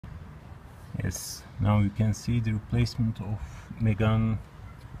Yes, now you can see the replacement of Megane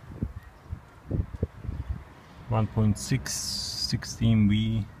 1.6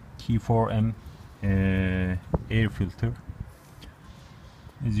 16V k4m air filter.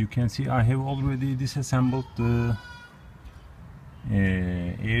 As you can see, I have already disassembled the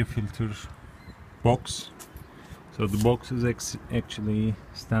air filter box. So the box is actually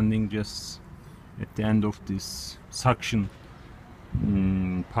standing just at the end of this suction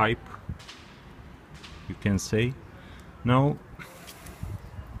pipe, you can say. Now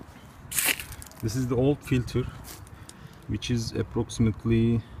this is the old filter, which is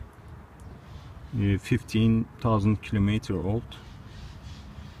approximately 15,000 kilometer old.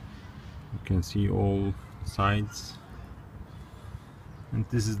 You can see all sides, and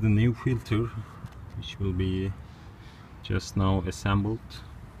this is the new filter, which will be just now assembled.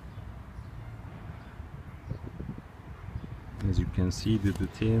 As you can see the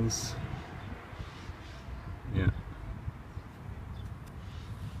details, yeah.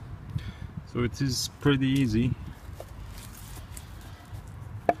 So it is pretty easy.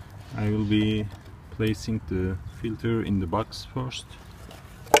 I will be placing the filter in the box first.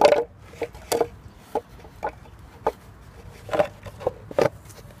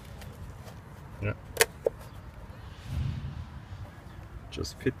 Yeah,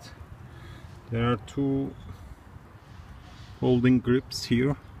 just fit. There are two holding grips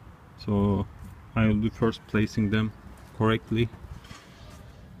here, so I will be first placing them correctly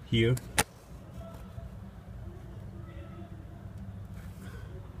here.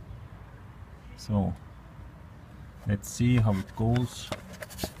 So let's see how it goes.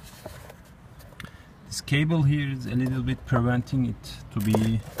 This cable here is a little bit preventing it to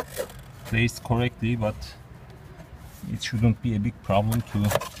be placed correctly, but it shouldn't be a big problem to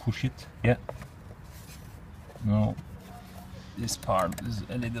push it. Yeah. Now this part is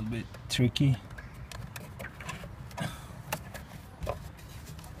a little bit tricky.